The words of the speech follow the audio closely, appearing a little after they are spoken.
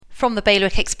From the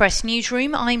Bailiwick Express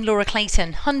newsroom, I'm Laura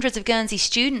Clayton. Hundreds of Guernsey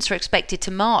students are expected to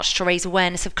march to raise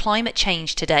awareness of climate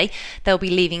change today. They'll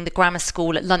be leaving the grammar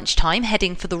school at lunchtime,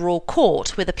 heading for the Royal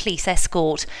Court with a police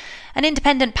escort. An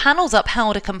independent panel's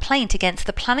upheld a complaint against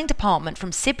the planning department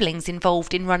from siblings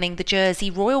involved in running the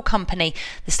Jersey Royal Company.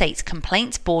 The state's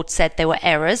complaints board said there were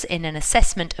errors in an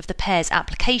assessment of the pair's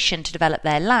application to develop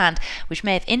their land, which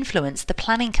may have influenced the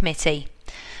planning committee.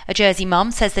 A Jersey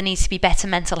mum says there needs to be better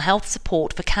mental health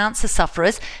support for cancer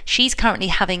sufferers. She's currently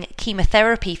having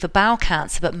chemotherapy for bowel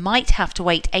cancer but might have to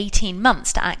wait 18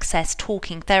 months to access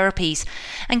talking therapies.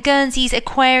 And Guernsey's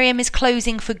aquarium is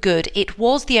closing for good. It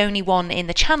was the only one in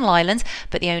the Channel Islands,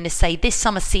 but the owners say this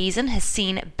summer season has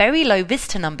seen very low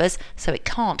visitor numbers, so it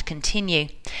can't continue.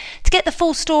 To get the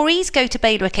full stories, go to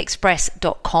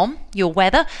bailiwickexpress.com. Your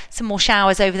weather, some more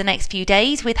showers over the next few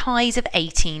days with highs of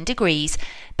 18 degrees.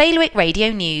 Bailiwick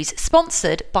Radio News,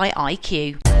 sponsored by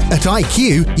IQ. At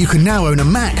IQ, you can now own a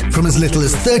Mac from as little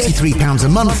as £33 a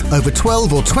month over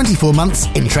 12 or 24 months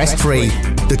interest-free.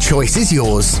 The choice is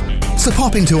yours. So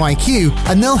pop into IQ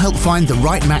and they'll help find the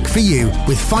right Mac for you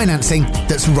with financing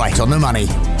that's right on the money.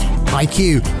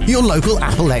 IQ, your local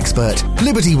Apple expert,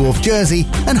 Liberty Wharf, Jersey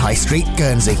and High Street,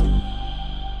 Guernsey.